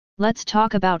Let's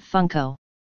talk about Funko.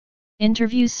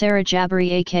 Interviews Sara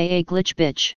Jabbari aka Glitch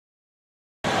Bitch.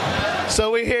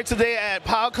 So we're here today at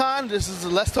PowCon. This is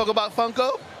Let's Talk About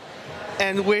Funko.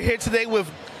 And we're here today with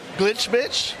Glitch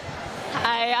Bitch.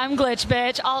 Hi, I'm Glitch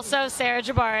Bitch, also Sara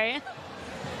Jabbari.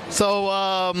 So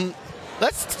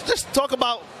let's just talk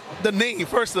about the name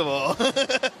first of all,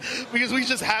 because we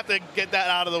just have to get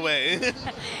that out of the way.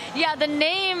 Yeah, the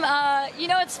name,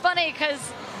 it's funny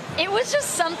because it was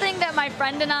just something that my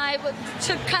friend and I,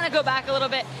 to kind of go back a little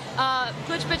bit,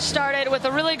 Glitch Bitch started with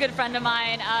a really good friend of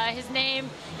mine. His name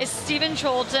is Stephen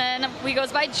Cholton. He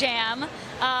goes by Jam,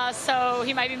 so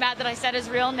he might be mad that I said his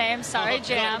real name. Sorry,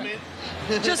 Jam.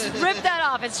 Just rip that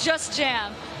off. It's just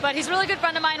Jam. But he's a really good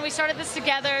friend of mine. We started this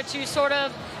together to sort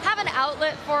of have an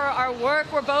outlet for our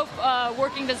work. We're both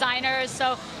working designers,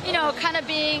 so, kind of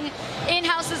being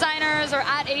in-house designers or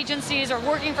at agencies or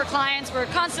working for clients, we're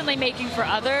constantly making for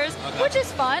others, which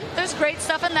is fun. There's great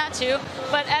stuff in that too.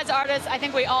 But as artists, I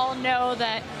think we all know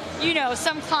that,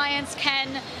 some clients can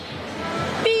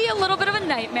be a little bit of a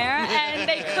nightmare, and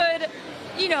they could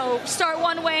start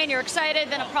one way and you're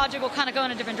excited, then a project will kind of go in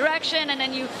a different direction, and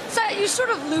then you sort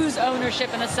of lose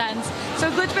ownership in a sense. So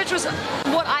Glitch Bitch was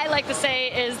what I like to say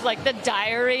is like the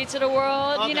diary to the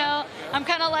world, I'm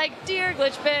kind of like, dear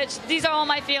Glitch Bitch, these are all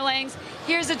my feelings.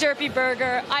 Here's a derpy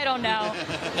burger. I don't know.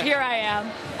 Here I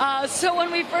am. So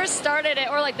when we first started it,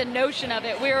 or like the notion of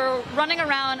it, we were running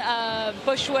around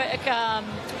Bushwick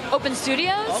Open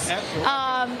Studios.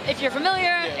 If you're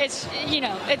familiar, it's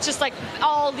just like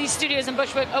all these studios in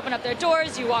Bushwick open up their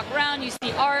doors. You walk around, you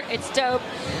see art. It's dope.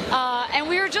 And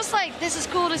we were just like, this is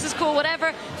cool,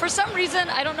 whatever. For some reason,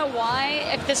 I don't know why,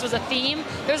 if this was a theme,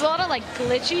 there's a lot of like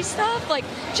glitchy stuff. Like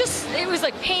it was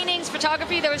like paintings,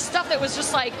 photography. There was stuff that was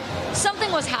just like,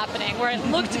 something was happening where it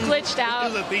looked glitched out.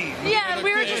 It was a theme. Yeah, and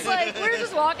we were just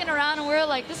walking around and we were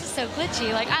like, this is so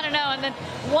glitchy. Like, I don't know. And then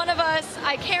one of us,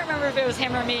 I can't remember if it was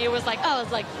him or me, it was like, oh,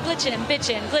 it's like glitching,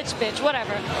 bitching, glitch bitch,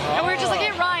 whatever. And we were just like,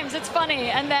 it rhymes, it's funny.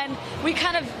 And then we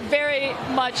kind of very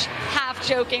much half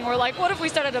joking, we're like, what if we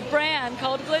started a brand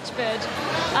called Glitch Bitch?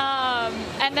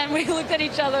 And then we looked at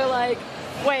each other like,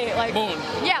 wait, like,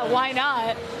 yeah, why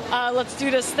not? Let's do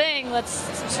this thing.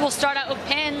 We'll start out with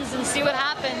pins and see what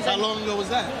happens. How long ago was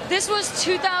that? This was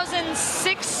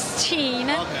 2016.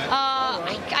 Okay.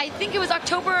 I think it was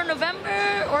October or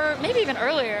November, or maybe even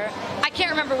earlier. I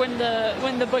can't remember when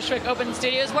the Bushwick Open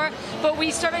Studios were, but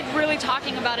we started really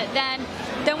talking about it then.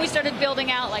 Then we started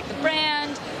building out like the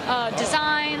brand,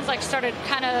 designs, like started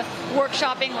kind of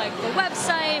workshopping like the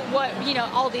website, what,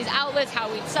 all these outlets, how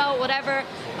we'd sell, whatever.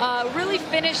 Really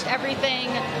finished everything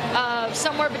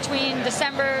somewhere between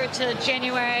December to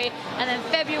January, and then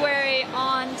February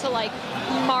on to like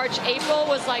March, April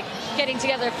was like getting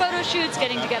together photo shoots,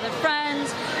 getting together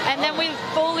friends, and then we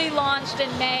fully launched in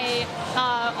May,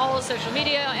 all of social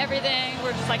media, everything.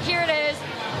 We're just like, here it is.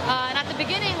 And at the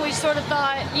beginning, we sort of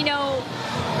thought,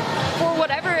 for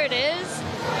whatever it is,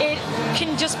 it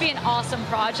can just be an awesome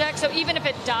project. So even if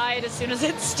it died as soon as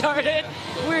it started,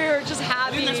 we're just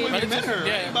happy. I think that's when you met her,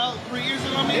 right? About 3 years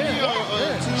ago, maybe? Or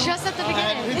 2? Just at the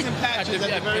beginning. Hints and patches at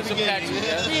the very beginning.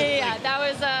 Yeah, that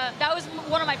was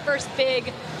one of my first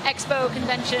big expo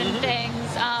convention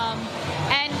things.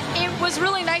 And it was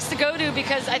really nice to go to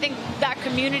because I think that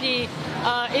community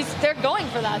they're going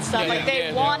for that stuff.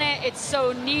 They want it. It's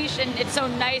so niche and it's so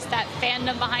nice. That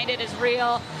fandom behind it is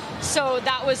real. So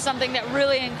that was something that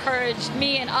really encouraged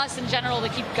me and us in general to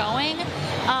keep going.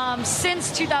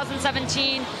 Since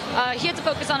 2017, he had to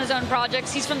focus on his own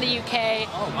projects. He's from the UK.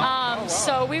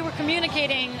 So we were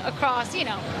communicating across,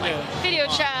 video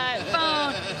chat,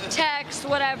 phone, text,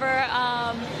 whatever.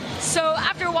 So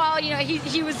after a while,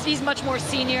 he's much more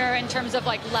senior in terms of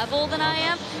like level than I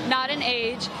am, not in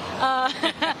age.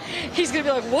 He's gonna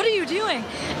be like, what are you doing?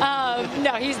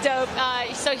 No, he's dope.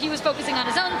 So he was focusing on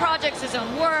his own projects, his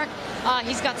own work.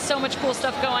 He's got so much cool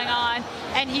stuff going on.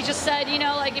 And he just said,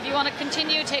 like, if you want to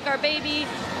continue, take our baby,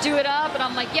 do it up. And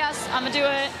I'm like, yes, I'm gonna do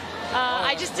it.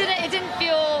 It didn't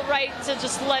feel right to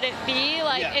just let it be.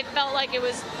 It felt like it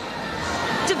was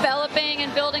developing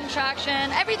and building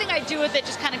traction. Everything I do with it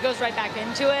just kind of goes right back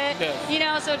into it,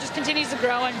 so it just continues to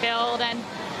grow and build. And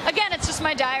again, it's just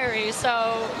my diary,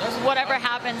 so whatever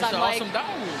happens, I'm like,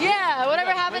 yeah,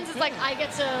 whatever happens is like, I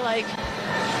get to like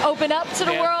open up to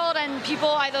the world, and people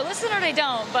either listen or they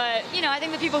don't, but I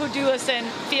think the people who do listen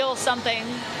feel something.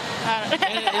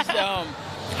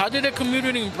 How did the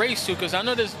community embrace you? Because I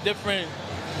know there's different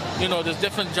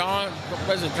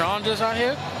genres out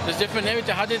here. There's different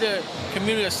everything. How did the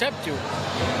community accept you?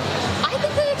 I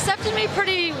think they accepted me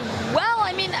pretty well.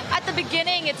 I mean, at the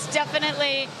beginning, it's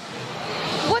definitely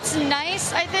What's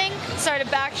nice, I think, sorry to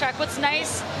backtrack, what's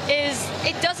nice is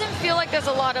it doesn't feel like there's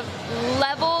a lot of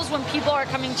levels when people are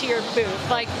coming to your booth.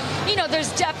 Like, you know,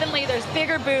 there's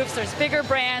bigger booths, there's bigger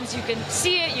brands, you can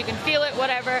see it, you can feel it,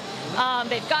 whatever.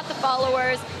 They've got the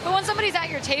followers. But when somebody's at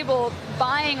your table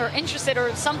buying or interested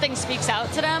or something speaks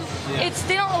out to them,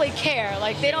 they don't really care.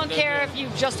 Like, they don't care if you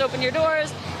just opened your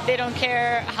doors. They don't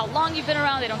care how long you've been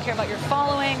around. They don't care about your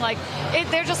following. Like,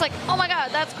 they're just like, oh my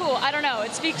God, that's cool. I don't know.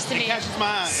 It speaks to me. It catches my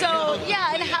eye. So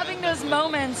yeah, and having those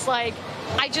moments, like,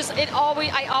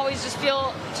 I always just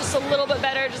feel just a little bit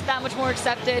better, just that much more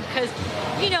accepted, because,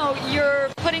 you know, you're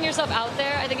putting yourself out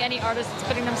there. I think any artist is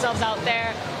putting themselves out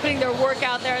there, putting their work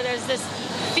out there. There's this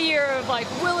fear of like,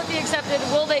 will it be accepted?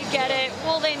 Will they get it?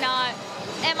 Will they not?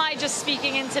 Am I just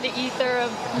speaking into the ether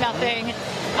of nothing?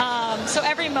 So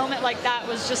every moment like that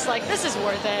was just like, this is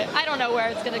worth it. I don't know where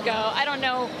it's gonna go. I don't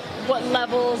know what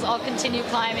levels I'll continue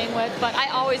climbing with, but I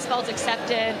always felt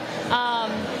accepted.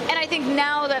 And I think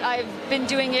now that I've been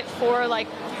doing it for like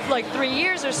 3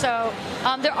 years or so,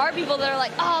 there are people that are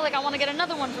like, oh, like I want to get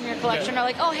another one from your collection, or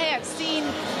like, oh, hey, I've seen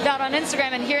that on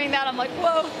Instagram, and hearing that, I'm like,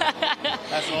 whoa.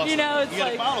 That's awesome. You know, it's you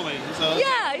got like, a following. So.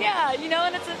 Yeah, you know,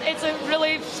 and it's a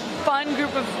really fun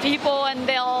group of people, and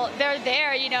they're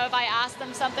there, you know, if I ask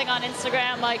them something on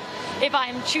Instagram, like if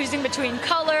I'm choosing between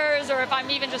colors, or if I'm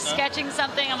even just sketching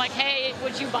something, I'm like, hey,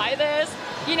 would you buy this?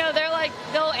 You know, they're like,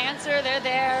 they'll answer, they're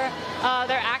there,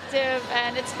 they're active,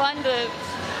 and it's fun to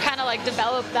kind of like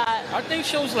develop that. I think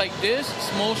shows like this,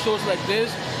 small shows like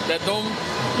this, that don't,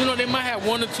 you know, they might have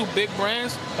one or two big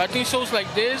brands, but I think shows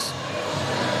like this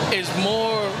is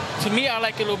more, to me, I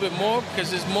like it a little bit more because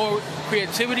there's more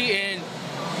creativity, and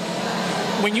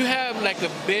when you have like a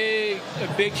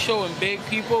big show and big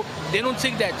people, they don't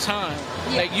take that time.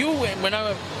 Yeah. Like you, when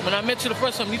I met you the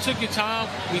first time, you took your time.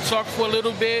 We talked for a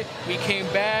little bit. We came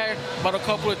back about a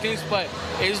couple of things, but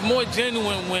it's more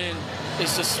genuine when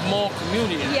it's a small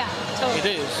community. Yeah, totally.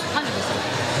 It is.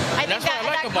 100%. I think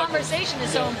that conversation is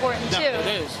so important too.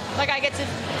 It is. Like, I get to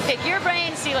pick your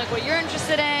brain, see like what you're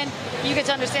interested in. You get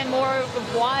to understand more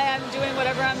of why I'm doing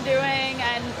whatever I'm doing,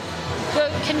 and the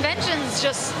conventions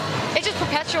it just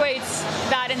perpetuates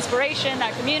that inspiration,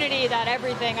 that community, that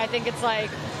everything. I think it's like,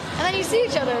 and then you see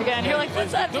each other again. You're like,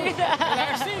 what's up, dude?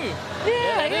 I see you.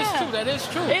 Yeah, That is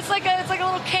true. It's like a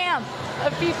little camp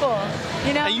of people,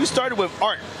 you know. And you started with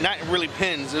art, not really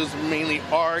pins. It was mainly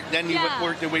art. Then you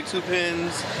worked your way to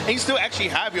pins, and you still actually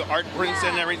have your art prints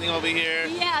and everything over here.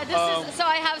 Yeah, so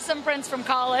I have some prints from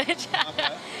college,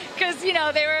 because you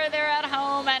know they were at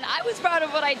home, and I was proud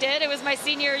of what I did. It was my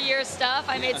senior year stuff.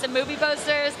 I made some movie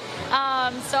posters,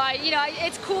 so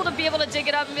it's cool to be able to dig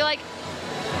it up and be like,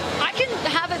 I can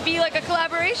have it be like a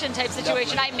collaboration type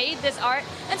situation. Definitely. I made this art,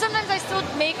 and sometimes I still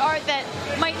make art that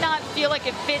might not feel like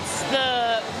it fits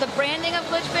the branding of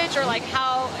Glitch Bitch, or like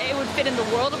how it would fit in the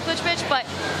world of Glitch Bitch, but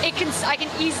I can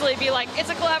easily be like, it's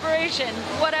a collaboration,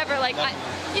 whatever. Like,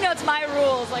 it's my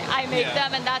rules. Like, I make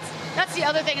them, and that's the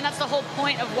other thing, and that's the whole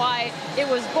point of why it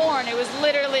was born. It was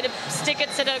literally to stick it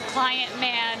to the client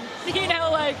man. You know,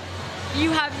 like,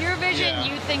 you have your vision,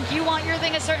 you think you want your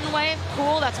thing a certain way,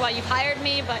 cool, that's why you've hired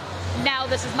me, but now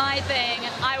this is my thing,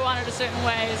 and I want it a certain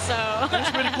way, so. It's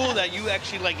pretty cool that you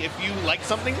actually, like, if you like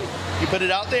something, you put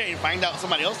it out there, and you find out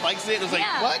somebody else likes it, it's like,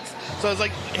 what? So it's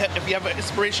like, if you have an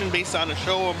inspiration based on a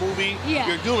show or movie,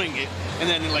 you're doing it, and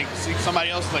then, like, see somebody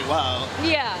else is like, wow.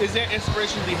 Yeah. Is there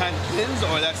inspiration behind the pins,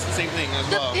 or that's the same thing as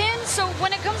well? The pins, so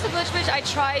when it comes to Glitch Bitch, I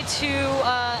try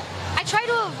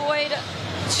to avoid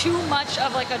too much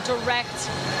of like a direct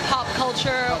pop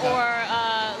culture or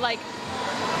like,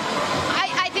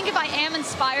 I think if I am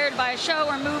inspired by a show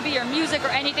or movie or music or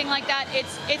anything like that,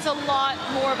 it's a lot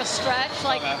more of a stretch.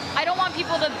 Like, I don't want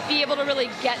people to be able to really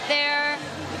get there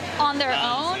on their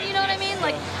own, you know what I mean?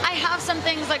 Like, I have some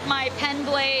things, like my pen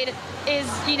blade is,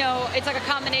 it's like a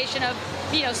combination of,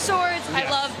 swords.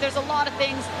 Yes. There's a lot of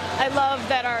things I love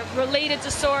that are related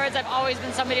to swords. I've always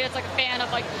been somebody that's like a fan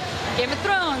of like Game of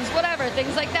Thrones, whatever,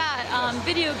 things like that.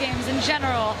 Video games in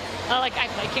general. Like, I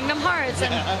play Kingdom Hearts,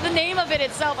 and the name of it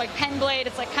itself, like pen blade,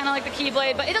 it's like kind of like the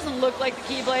Keyblade, but it doesn't look like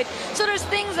the Keyblade. So there's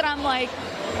things that I'm like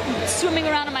swimming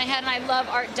around in my head, and I love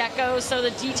Art Deco, so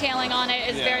the detailing on it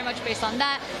is very much based on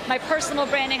that. My personal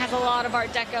branding has a lot of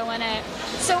Art Deco in it.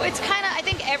 So it's kind of, I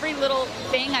think every little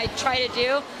thing I try to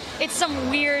do, it's some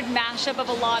weird mashup of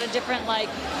a lot of different, like,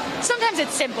 sometimes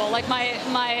it's simple, like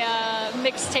my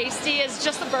mixed tasty is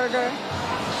just a burger.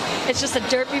 It's just a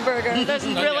derpy burger. There's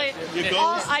really,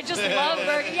 I just love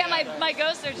burgers. Yeah, my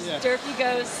ghosts are just derpy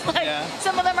ghosts. Like,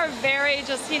 some of them are very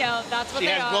just, that's what they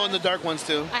are. She has glow-in-the-dark ones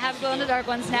too. I have glow-in-the-dark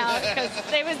ones now because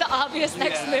it was the obvious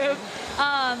next move.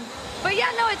 But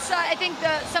yeah, no, it's I think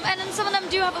some of them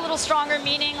do have a little stronger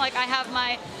meaning. Like I have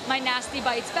my Nasty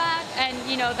Bites back, and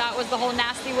you know that was the whole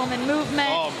Nasty Woman movement.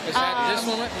 Oh, is that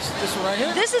this one right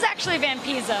here? This is actually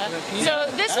Vampisa. So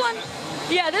this one.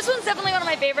 Yeah, this one's definitely one of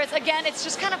my favorites. Again, it's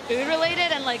just kind of food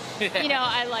related, and like, you know,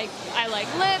 I like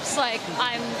lips. Like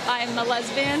I'm a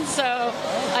lesbian, so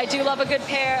I do love a good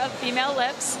pair of female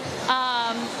lips,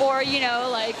 or you know,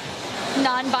 like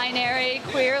non-binary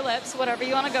queer lips, whatever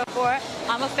you want to go for.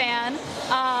 I'm a fan.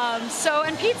 So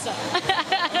and pizza.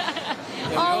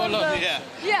 All of the,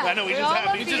 yeah. I know we just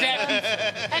have pizza.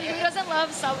 And who doesn't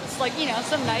love some, like, you know,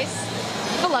 some nice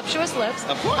voluptuous lips?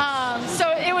 Of course.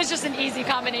 So it was just an easy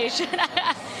combination.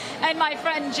 And my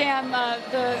friend Jam,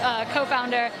 the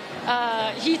co-founder,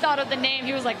 he thought of the name.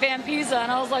 He was like Vampisa,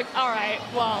 and I was like, all right,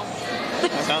 well.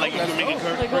 Sound like you can make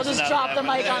a like we'll just drop the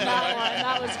mic on that one.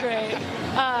 That was great.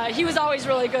 He was always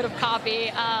really good of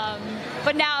copy.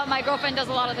 But now my girlfriend does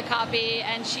a lot of the copy,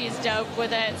 and she's dope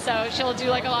with it. So she'll do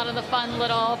like a lot of the fun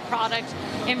little product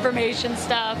information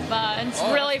stuff. And it's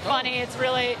really funny. It's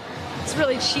really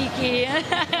cheeky.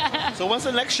 So what's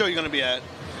the next show you're going to be at?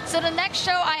 So the next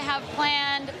show I have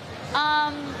planned,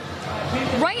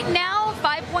 right now,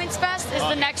 5 Points Fest is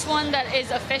the next one that is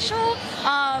official.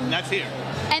 And that's here.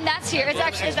 And that's here. It's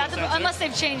actually, unless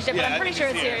they've changed it, but I'm pretty sure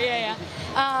it's here. Yeah.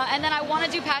 And then I want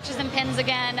to do patches and pins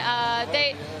again.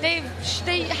 They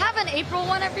have an April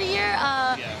one every year,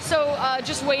 so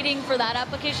just waiting for that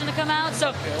application to come out.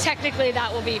 So technically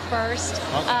that will be first.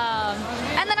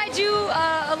 And then I do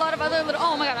a lot of other little.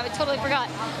 Oh my god, I totally forgot.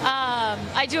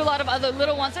 I do a lot of other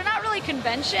little ones. They're not really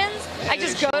conventions. I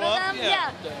just go to them.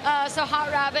 Yeah. So Hot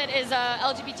Rabbit is a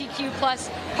LGBTQ plus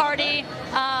party.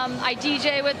 I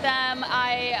DJ with them.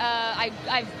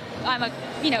 I'm a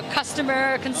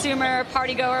customer, consumer,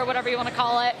 party goer, whatever you want to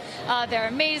call it. They're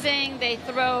amazing. They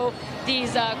throw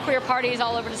these queer parties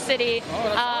all over the city.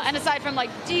 And aside from like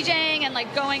DJing and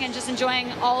like going and just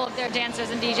enjoying all of their dancers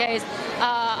and DJs,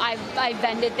 I've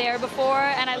vended there before,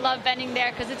 and I love vending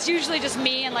there because it's usually just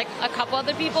me and like a couple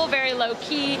other people, very low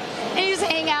key, and you just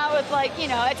hang out with like, you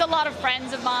know, it's a lot of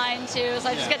friends of mine too, so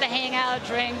I just get to hang out,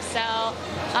 drink, sell.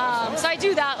 So I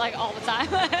do that like all the time.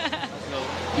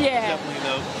 Yeah. Definitely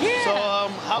though. Yeah. So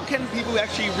how can people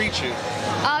actually reach you?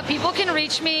 People can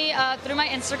reach me through my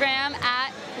Instagram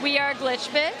at We Are Glitch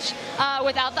Bitch,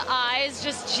 without the I's,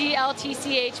 just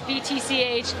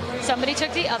GLTCHBTCH. Somebody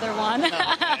took the other one,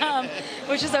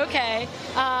 which is okay.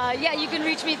 Yeah, you can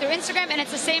reach me through Instagram, and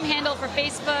it's the same handle for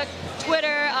Facebook,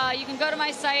 Twitter. You can go to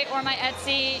my site or my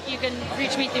Etsy. You can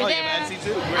reach me through there. You have Etsy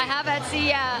too? Great. I have Etsy,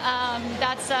 yeah.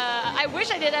 I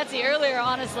wish I did Etsy earlier,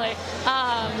 honestly.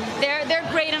 They're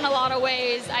great in a lot of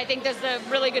ways. I think there's a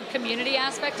really good community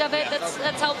aspect of it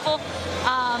that's helpful.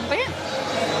 But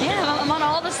yeah, I'm on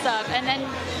all the stuff, and then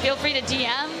feel free to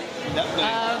DM,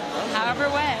 however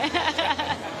way.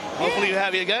 Hopefully you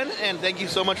have you again, and thank you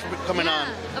so much for coming on.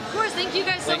 Of course, thank you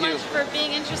guys so much for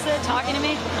being interested, talking to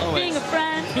me, being a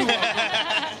friend.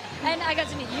 And I got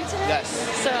to meet you today. Yes.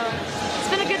 So it's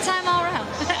been a good time all around.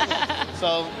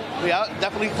 So yeah,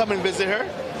 definitely come and visit her,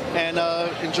 and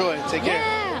enjoy. Take care.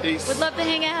 Yeah. Peace. Would love to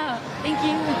hang out. Thank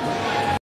you.